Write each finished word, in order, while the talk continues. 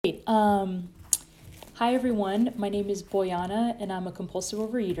Um, Hi everyone, my name is Boyana and I'm a compulsive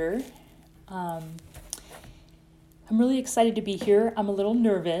overeater. Um, I'm really excited to be here. I'm a little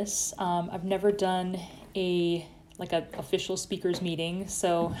nervous. I've never done an official speakers meeting,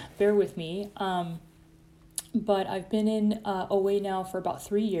 so bear with me. But I've been in OA now for about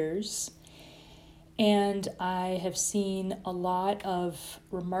 3 years, and I have seen a lot of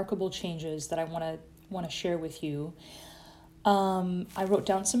remarkable changes that I want to share with you. I wrote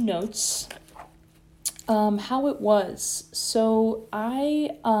down some notes. How it was. So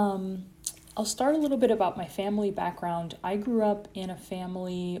I'll start a little bit about my family background. I grew up in a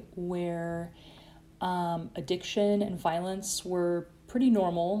family where addiction and violence were pretty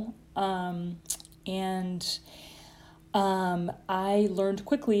normal. And I learned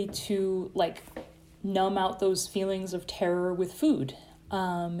quickly to numb out those feelings of terror with food.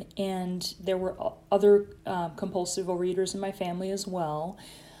 And there were other compulsive overeaters in my family as well.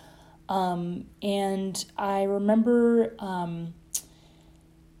 And I remember,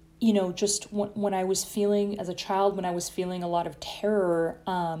 just when I was feeling, as a child, when I was feeling a lot of terror,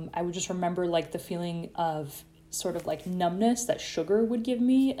 I would just remember the feeling of sort of numbness that sugar would give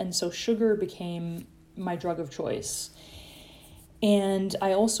me. And so sugar became my drug of choice. And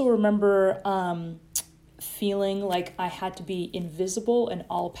I also remember, feeling like I had to be invisible and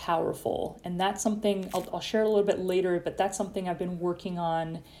all powerful. And that's something I'll share a little bit later, but that's something I've been working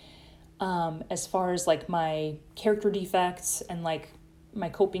on as far as my character defects and my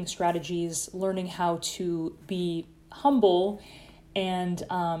coping strategies, learning how to be humble and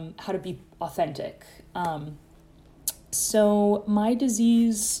how to be authentic. So my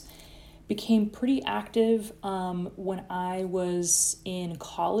disease became pretty active when I was in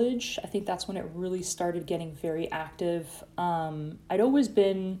college. I think that's when it really started getting very active. I'd always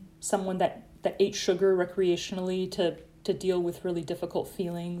been someone that ate sugar recreationally to deal with really difficult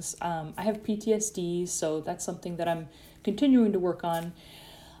feelings. I have PTSD, so that's something that I'm continuing to work on.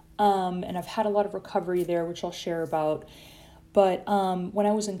 And I've had a lot of recovery there, which I'll share about. But when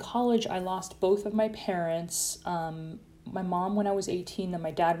I was in college, I lost both of my parents, my mom when I was 18 and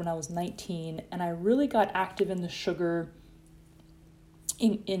my dad when I was 19. And I really got active in the sugar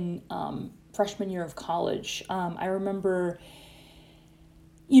in freshman year of college. I remember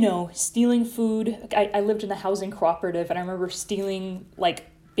stealing food. I lived in the housing cooperative, and I remember stealing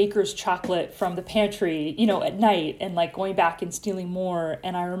baker's chocolate from the pantry, at night, and going back and stealing more.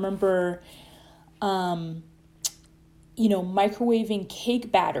 And I remember, microwaving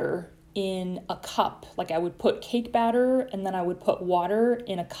cake batter in a cup. I would put cake batter and then I would put water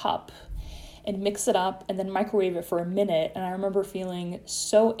in a cup and mix it up and then microwave it for a minute. And I remember feeling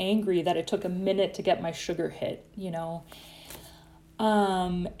so angry that it took a minute to get my sugar hit,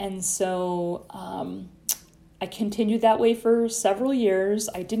 And so I continued that way for several years.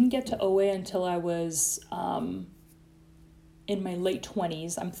 I didn't get to OA until I was in my late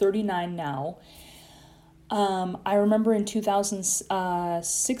 20s. I'm 39 now. I remember in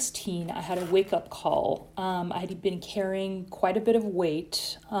 2016, I had a wake-up call. I had been carrying quite a bit of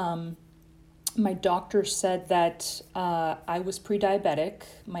weight. My doctor said that I was pre-diabetic.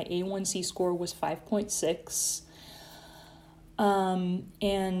 My A1C score was 5.6.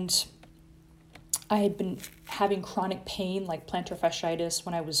 And I had been having chronic pain like plantar fasciitis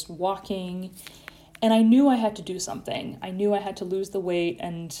when I was walking, and I knew I had to do something. I knew I had to lose the weight,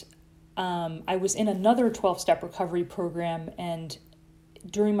 and I was in another 12-step recovery program, and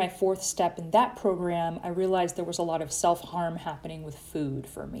during my 4th step in that program, I realized there was a lot of self-harm happening with food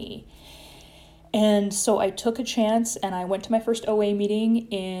for me. And so I took a chance and I went to my first OA meeting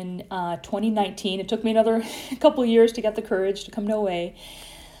in 2019. It took me another couple years to get the courage to come to OA.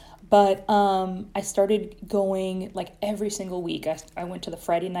 But I started going every single week. I went to the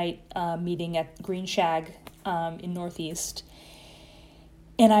Friday night meeting at Green Shag in Northeast.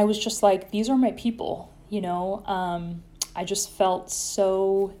 And I was just these are my people, I just felt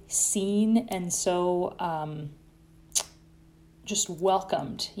so seen and so just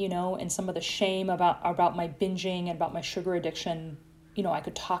welcomed, and some of the shame about my binging and about my sugar addiction, I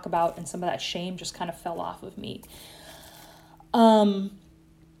could talk about, and some of that shame just kind of fell off of me.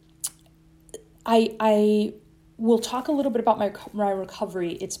 I will talk a little bit about my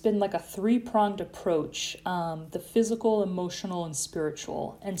recovery. It's been a 3-pronged approach, the physical, emotional, and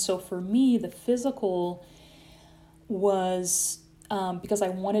spiritual. And so for me, the physical was because I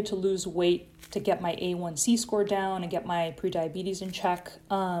wanted to lose weight to get my A1C score down and get my prediabetes in check.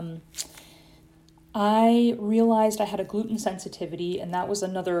 I realized I had a gluten sensitivity, and that was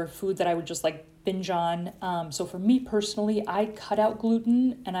another food that I would just binge on. So for me personally, I cut out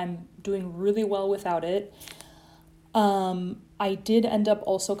gluten, and I'm doing really well without it. I did end up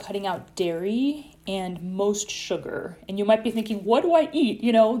also cutting out dairy and most sugar. And you might be thinking, what do I eat?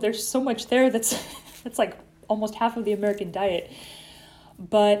 There's so much there that's that's like almost half of the American diet.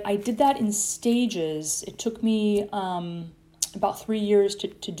 But I did that in stages. It took me about 3 years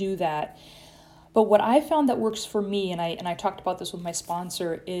to do that. But what I found that works for me, and I talked about this with my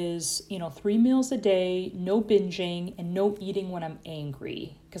sponsor, is 3 meals a day, no binging, and no eating when I'm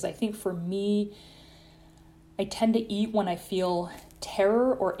angry. Because I think for me, I tend to eat when I feel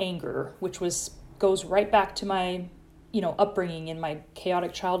terror or anger, which goes right back to my upbringing in my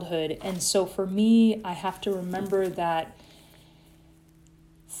chaotic childhood. And so for me, I have to remember that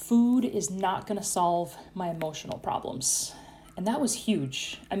food is not going to solve my emotional problems. And that was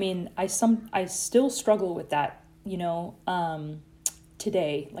huge. I mean, I still struggle with that,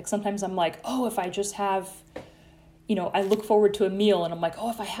 today. Like sometimes I'm like, oh, if I just have, I look forward to a meal and I'm like, oh,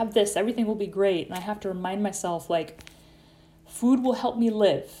 if I have this, everything will be great. And I have to remind myself, like, food will help me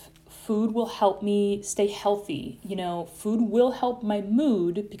live. Food will help me stay healthy. Food will help my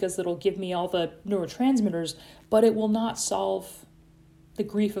mood because it'll give me all the neurotransmitters, but it will not solve the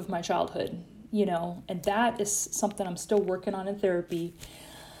grief of my childhood, and that is something I'm still working on in therapy.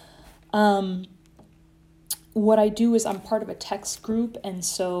 What I do is I'm part of a text group, and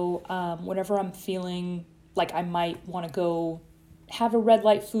so whenever I'm feeling like I might want to go have a red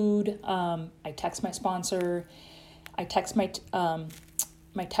light food, I text my sponsor, I text my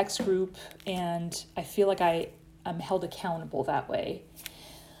text group, and I feel like I'm held accountable that way.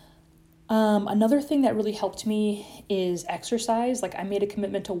 Another thing that really helped me is exercise. Like I made a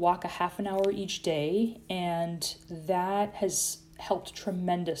commitment to walk a half an hour each day, and that has helped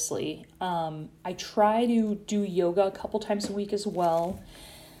tremendously. I try to do yoga a couple times a week as well.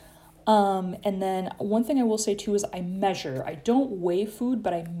 And then one thing I will say too is I measure. I don't weigh food,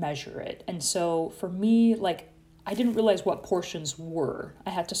 but I measure it. And so for me, like, I didn't realize what portions were. I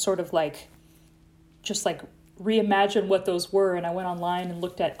had to sort of just reimagine what those were, and I went online and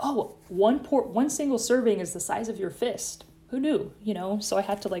looked at, one single serving is the size of your fist. Who knew? So I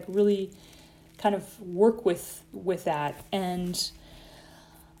had to really kind of work with that, and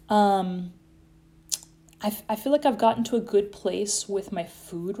I feel like I've gotten to a good place with my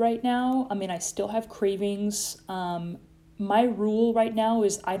food right now. I mean, I still have cravings. My rule right now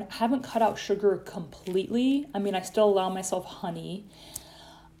is I haven't cut out sugar completely. I mean, I still allow myself honey.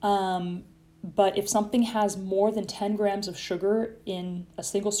 But if something has more than 10 grams of sugar in a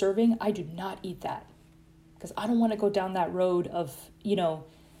single serving, I do not eat that. Because I don't want to go down that road of,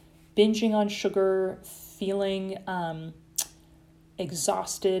 binging on sugar, feeling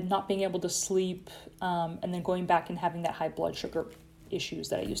exhausted, not being able to sleep, and then going back and having that high blood sugar issues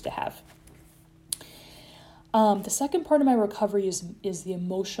that I used to have. The second part of my recovery is the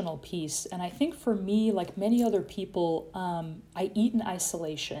emotional piece. And I think for me, like many other people, I eat in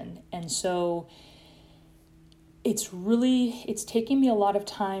isolation. And so it's taking me a lot of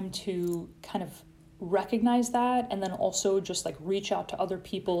time to kind of recognize that, and then also just reach out to other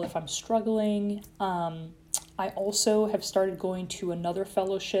people if I'm struggling. I also have started going to another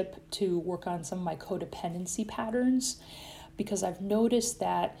fellowship to work on some of my codependency patterns, because I've noticed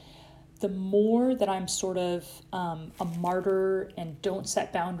that the more that I'm sort of a martyr and don't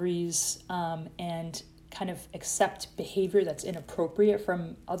set boundaries and kind of accept behavior that's inappropriate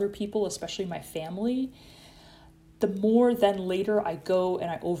from other people, especially my family, the more then later I go and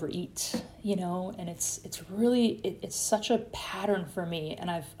I overeat, and it's such a pattern for me,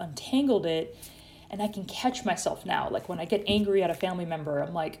 and I've untangled it, and I can catch myself now. Like when I get angry at a family member,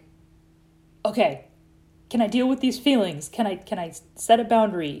 I'm like, okay, can I deal with these feelings? Can I set a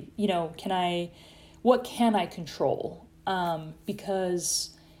boundary? What can I control? Because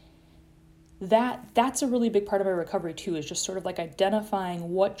that's a really big part of my recovery too, is just sort of identifying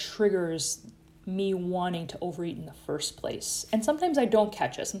what triggers me wanting to overeat in the first place. And sometimes I don't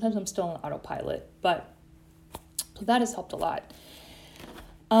catch it. Sometimes I'm still on autopilot, but that has helped a lot.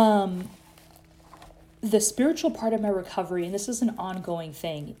 The spiritual part of my recovery, and this is an ongoing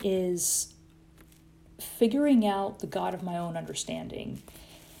thing, is figuring out the God of my own understanding.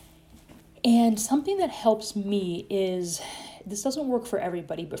 And something that helps me is, this doesn't work for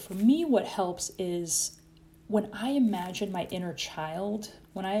everybody, but for me what helps is when I imagine my inner child,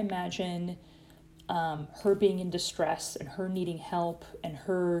 when I imagine her being in distress and her needing help and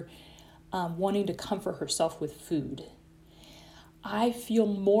her wanting to comfort herself with food, I feel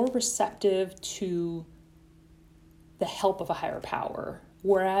more receptive to the help of a higher power.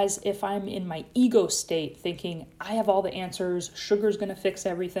 Whereas if I'm in my ego state thinking, I have all the answers, sugar's going to fix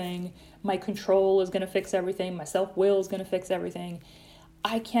everything, my control is going to fix everything, my self-will is going to fix everything,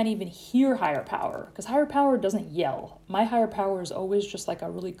 I can't even hear higher power, because higher power doesn't yell. My higher power is always just like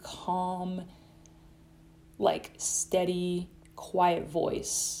a really calm, like steady, quiet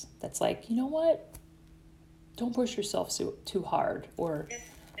voice that's like, you know what? Don't push yourself too hard. Or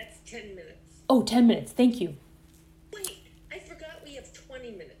That's 10 minutes. Oh, 10 minutes. Thank you. Wait, I forgot we have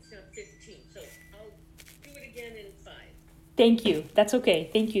 20 minutes, not 15. So I'll do it again in 5. Thank you. That's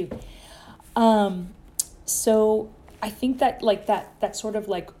okay. Thank you. So I think that like that sort of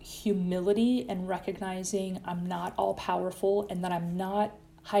like humility and recognizing I'm not all powerful and that I'm not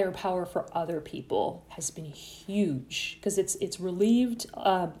higher power for other people has been huge, because it's relieved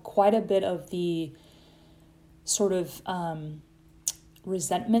quite a bit of the sort of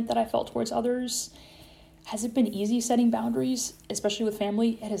resentment that I felt towards others. Has it been easy setting boundaries, especially with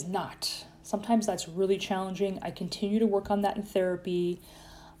family? It is not. Sometimes that's really challenging. I continue to work on that in therapy.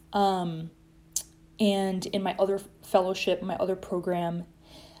 And in my other fellowship, my other program.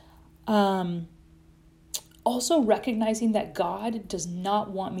 Also recognizing that God does not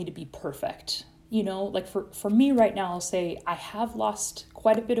want me to be perfect. You know, like for me right now, I'll say I have lost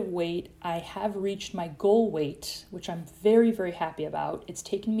quite a bit of weight. I have reached my goal weight, which I'm very, very happy about. It's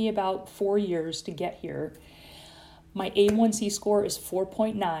taken me about 4 years to get here. My A1C score is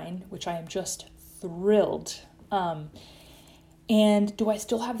 4.9, which I am just thrilled. And do I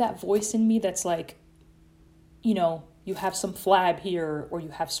still have that voice in me that's like, you know, you have some flab here or you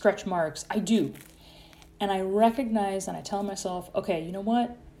have stretch marks? I do. And I recognize and I tell myself, okay, you know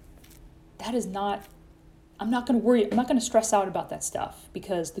what? That is not, I'm not going to worry. I'm not going to stress out about that stuff,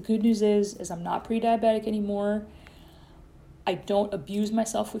 because the good news is I'm not pre-diabetic anymore. I don't abuse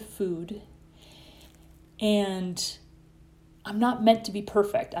myself with food. And I'm not meant to be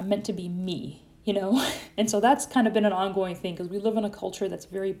perfect. I'm meant to be me, you know? And so that's kind of been an ongoing thing, because we live in a culture that's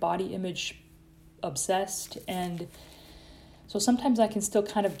very body image obsessed. And so sometimes I can still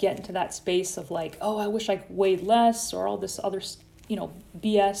kind of get into that space of like, oh, I wish I weighed less, or all this other, you know,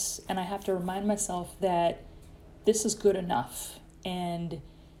 BS. And I have to remind myself that this is good enough. And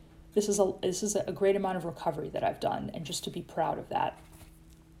this is a great amount of recovery that I've done, and just to be proud of that.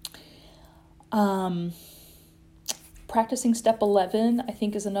 Practicing step 11, I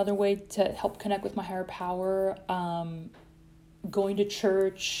think, is another way to help connect with my higher power. Going to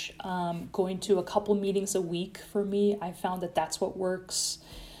church, going to a couple meetings a week for me, I found that that's what works.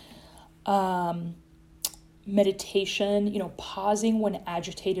 Meditation, you know, pausing when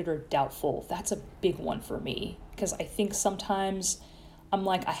agitated or doubtful. That's a big one for me, because I think sometimes I'm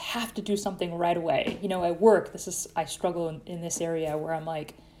like, I have to do something right away. You know, at work, I struggle in this area where I'm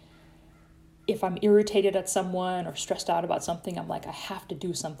like, if I'm irritated at someone or stressed out about something, I'm like, I have to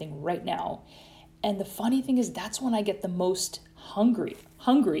do something right now. And the funny thing is, that's when I get the most hungry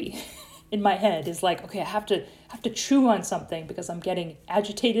in my head, is like, okay, I have to chew on something because I'm getting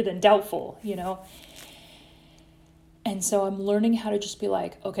agitated and doubtful, you know? And so I'm learning how to just be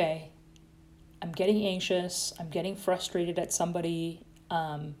like, okay, I'm getting anxious, I'm getting frustrated at somebody.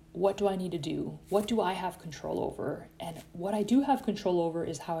 What do I need to do? What do I have control over? And what I do have control over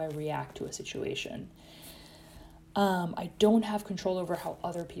is how I react to a situation. I don't have control over how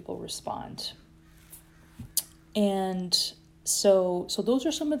other people respond. And so those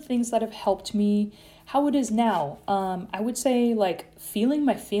are some of the things that have helped me. How it is now, I would say, like, feeling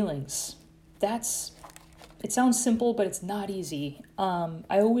my feelings. It sounds simple, but it's not easy.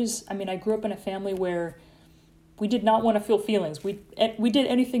 I grew up in a family where we did not want to feel feelings. We did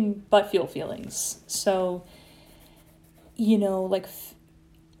anything but feel feelings. So, you know, like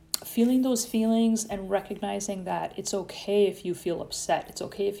feeling those feelings and recognizing that it's okay if you feel upset. It's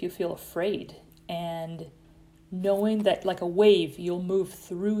okay if you feel afraid. And knowing that, like a wave, you'll move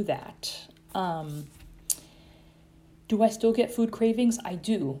through that. Do I still get food cravings? I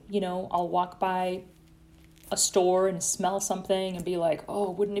do. You know, I'll walk by a store and smell something and be like,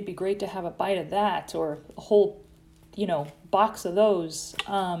 oh, wouldn't it be great to have a bite of that, or a whole, you know, box of those.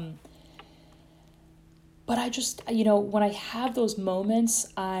 But I just, you know, when I have those moments,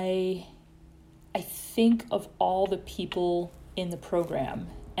 I think of all the people in the program,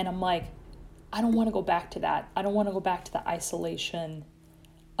 and I'm like, I don't want to go back to that. I don't want to go back to the isolation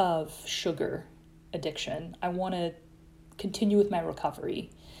of sugar addiction. I want to continue with my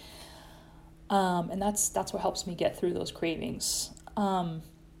recovery. And that's what helps me get through those cravings. I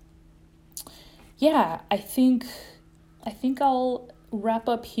think I'll wrap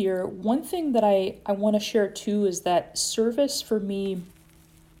up here. One thing that I want to share too is that service for me,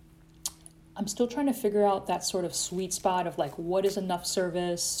 I'm still trying to figure out that sort of sweet spot of like, what is enough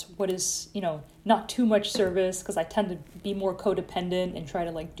service? What is, you know, not too much service, because I tend to be more codependent and try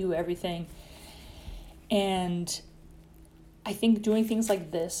to like do everything. And I think doing things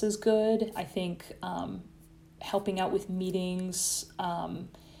like this is good. I think helping out with meetings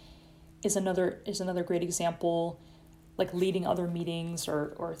is another great example, like leading other meetings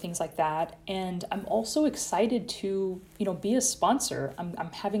or things like that. And I'm also excited to, be a sponsor. I'm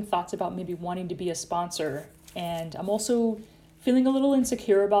having thoughts about maybe wanting to be a sponsor. And I'm also feeling a little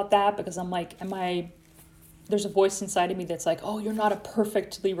insecure about that because I'm like, there's a voice inside of me that's like, oh, you're not a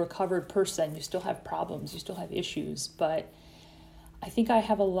perfectly recovered person. You still have problems. You still have issues. But I think I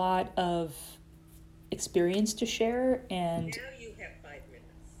have a lot of experience to share. And Now you have 5 minutes.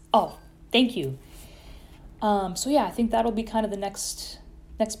 oh, thank you. So yeah, I think that'll be kind of the next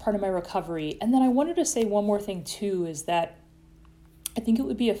part of my recovery. And then I wanted to say one more thing too, is that I think it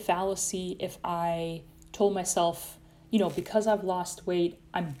would be a fallacy if I told myself, because I've lost weight,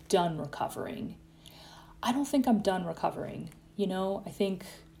 I'm done recovering. I don't think I'm done recovering. I think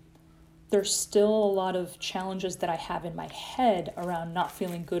there's still a lot of challenges that I have in my head around not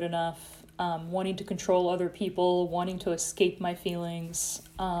feeling good enough, wanting to control other people, wanting to escape my feelings,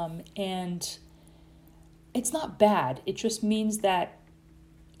 and it's not bad. It just means that,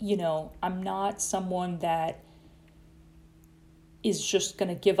 I'm not someone that is just going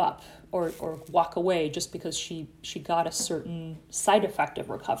to give up or walk away just because she got a certain side effect of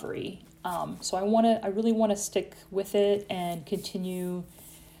recovery. So I really want to stick with it and continue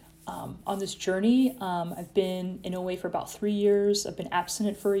on this journey. I've been in OA for about 3 years. I've been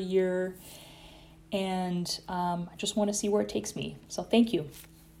abstinent for a year, and I just want to see where it takes me. So thank you.